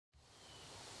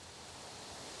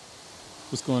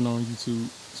What's going on YouTube?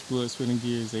 It's Blood, Sweat, and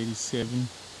Gears 87.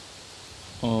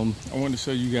 I wanted to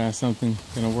show you guys something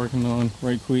that I'm working on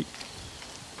right quick.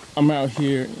 I'm out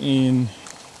here in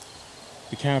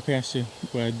the cow pasture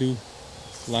where I do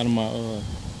a lot of my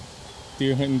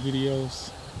deer hunting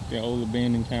videos. The old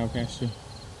abandoned cow pasture.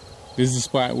 This is the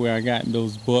spot where I got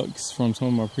those bucks from some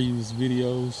of my previous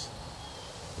videos.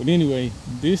 But anyway,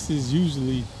 this is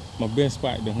usually my best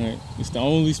spot to hunt. It's the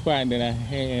only spot that I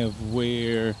have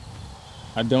where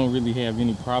I don't really have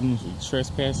any problems with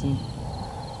trespassing.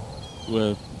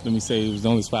 Well, let me say it was the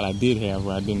only spot I did have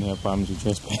where I didn't have problems with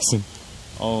trespassing.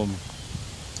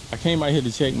 I came out here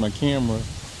to check my camera a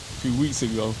few weeks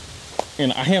ago,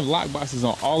 and I have lock boxes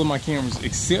on all of my cameras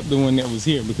except the one that was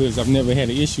here because I've never had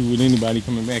an issue with anybody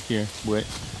coming back here. But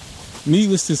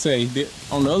needless to say, that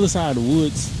on the other side of the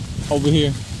woods over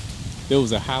here, there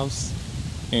was a house,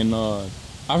 and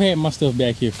I've had my stuff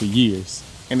back here for years,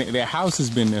 and that house has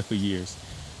been there for years.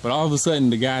 But all of a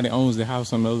sudden, the guy that owns the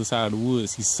house on the other side of the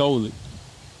woods, he sold it.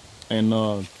 And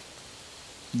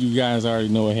you guys already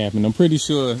know what happened. I'm pretty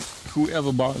sure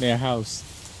whoever bought that house,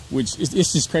 which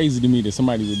it's just crazy to me that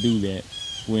somebody would do that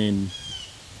when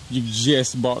you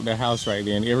just bought the house right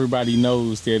there and everybody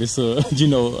knows that it's a,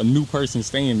 a new person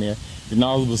staying there. Then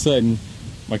all of a sudden,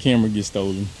 my camera gets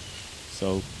stolen.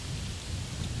 So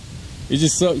it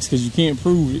just sucks because you can't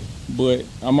prove it, but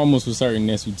I'm almost for certain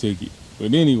that's who took it.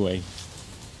 But anyway,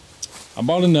 I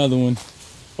bought another one.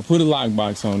 I put a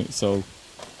lockbox on it, so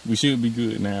we should be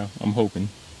good now, I'm hoping.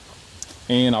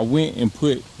 And I went and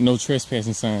put no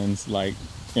trespassing signs like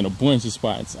in a bunch of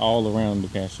spots all around the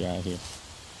pasture out here.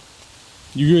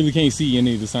 You really can't see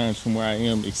any of the signs from where I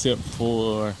am except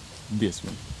for this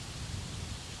one.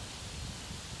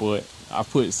 But I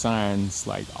put signs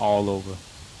like all over.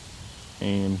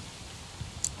 And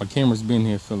my camera's been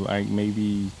here for like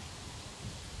maybe,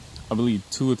 I believe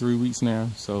 2 or 3 weeks now,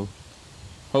 so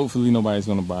hopefully nobody's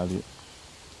gonna bother it.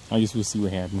 I guess we'll see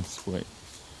what happens. But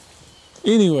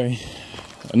anyway,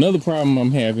 another problem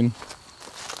I'm having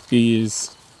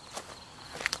is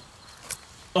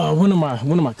one of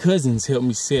my cousins helped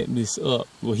me set this up.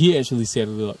 Well, he actually set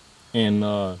it up,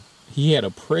 and he had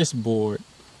a press board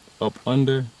up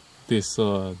under this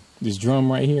this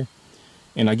drum right here.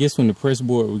 And I guess when the press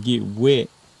board would get wet,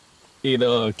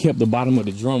 it kept the bottom of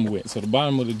the drum wet. So the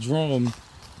bottom of the drum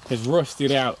has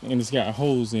rusted out and it's got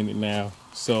holes in it now.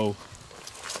 So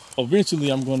eventually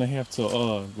I'm gonna have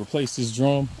to replace this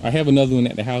drum. I have another one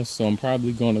at the house, so I'm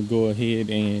probably gonna go ahead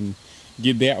and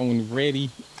get that one ready,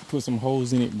 put some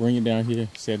holes in it, bring it down here,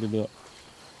 set it up.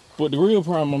 But the real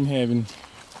problem I'm having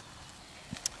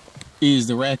is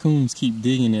the raccoons keep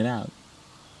digging it out.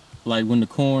 Like when the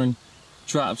corn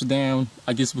drops down,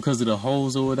 I guess because of the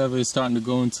holes or whatever, it's starting to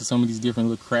go into some of these different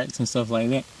little cracks and stuff like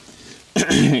that.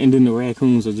 And then the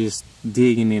raccoons are just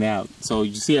digging it out. So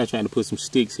you see I tried to put some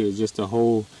sticks here just to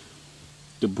hold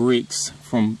the bricks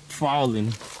from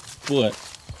falling, but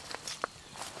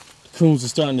the raccoons are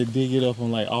starting to dig it up on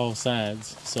like all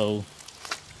sides. So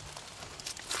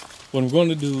what I'm going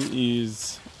to do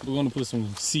is we're going to put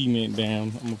some cement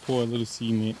down. I'm going to pour a little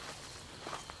cement,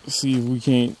 see if we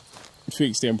can't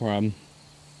fix that problem.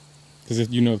 Because if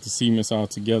the cement's all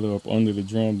together up under the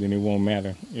drum, then it won't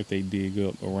matter if they dig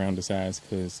up around the sides,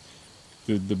 because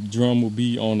the drum will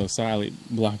be on a solid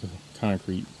block of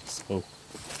concrete. So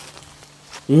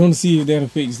we're going to see if that'll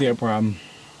fix that problem.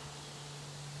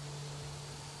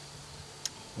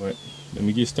 But let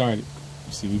me get started.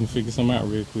 See if we can figure something out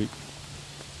real quick.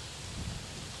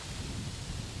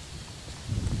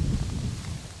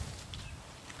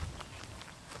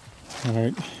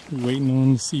 Alright, waiting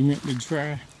on the cement to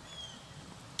dry.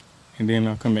 And then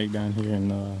I'll come back down here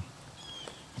and I'll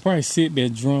probably sit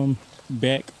that drum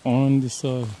back on this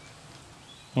on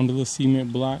the little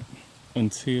cement block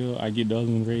until I get the other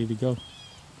one ready to go.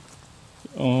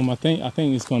 I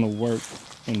think it's gonna work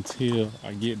until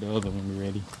I get the other one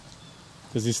ready,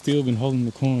 because it's still been holding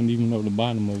the corn even though the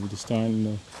bottom of it is starting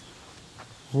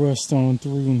to rust on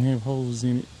through and have holes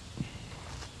in it.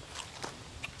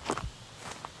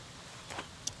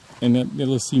 And that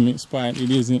little cement spot,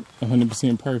 it isn't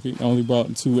 100% perfect. I only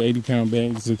bought 2 80-pound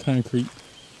bags of concrete.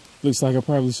 Looks like I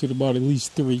probably should have bought at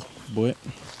least 3, but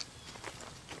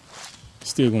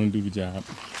still gonna do the job.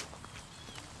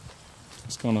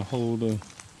 It's gonna hold the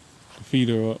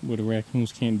feeder up where the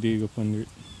raccoons can't dig up under it.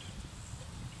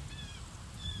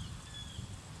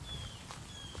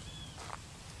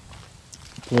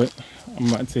 But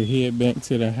I'm about to head back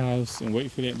to the house and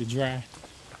wait for that to dry.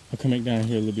 I'll come back down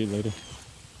here a little bit later.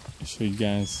 I'll show you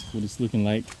guys what it's looking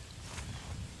like.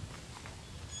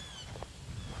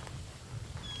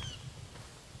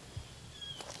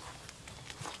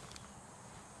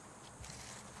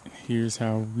 here's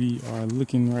how we are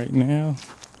looking right now.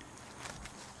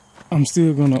 I'm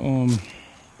still gonna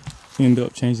end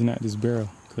up changing out this barrel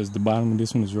because the bottom of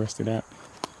this one is rusted out.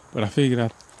 But I figured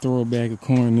I'd throw a bag of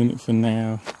corn in it for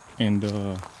now and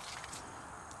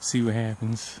see what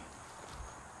happens.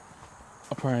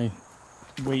 I'll probably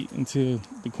wait until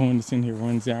the corn that's in here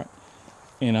runs out,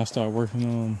 and I'll start working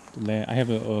on the last. I have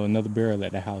another barrel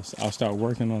at the house. I'll start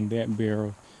working on that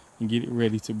barrel and get it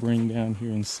ready to bring down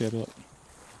here and set up.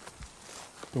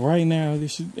 But right now,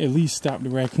 this should at least stop the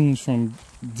raccoons from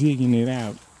digging it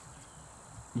out,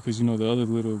 because you know the other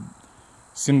little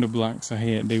cinder blocks I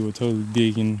had, they were totally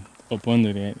digging up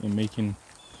under that and making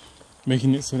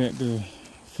it so that the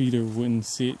feeder wouldn't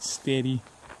sit steady.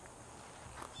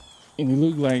 And it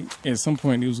looked like at some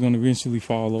point it was going to eventually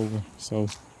fall over. So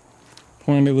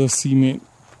pouring a little cement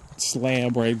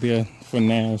slab right there for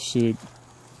now should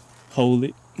hold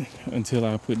it until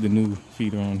I put the new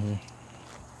feeder on here.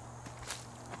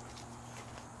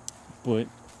 But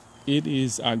it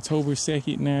is October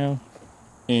 2nd now,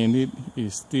 and it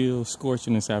is still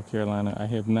scorching in South Carolina. I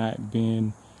have not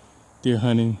been deer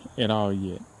hunting at all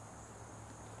yet.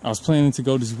 I was planning to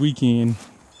go this weekend,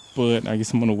 but I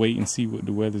guess I'm gonna wait and see what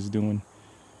the weather's doing.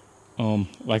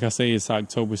 Like I say, it's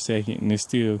October 2nd, and it's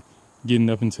still getting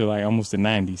up into like almost the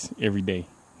 90s every day.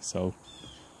 So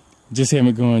just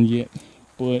haven't gone yet,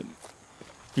 but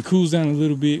if it cools down a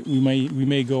little bit, we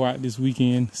may go out this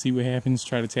weekend, see what happens,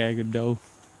 try to tag a doe.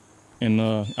 And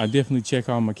I'll definitely check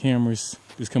out my cameras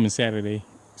this coming Saturday,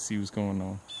 see what's going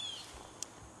on.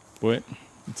 But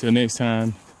until next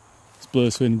time, it's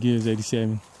Blood, Sweat, and Gears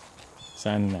 87,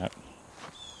 signing out.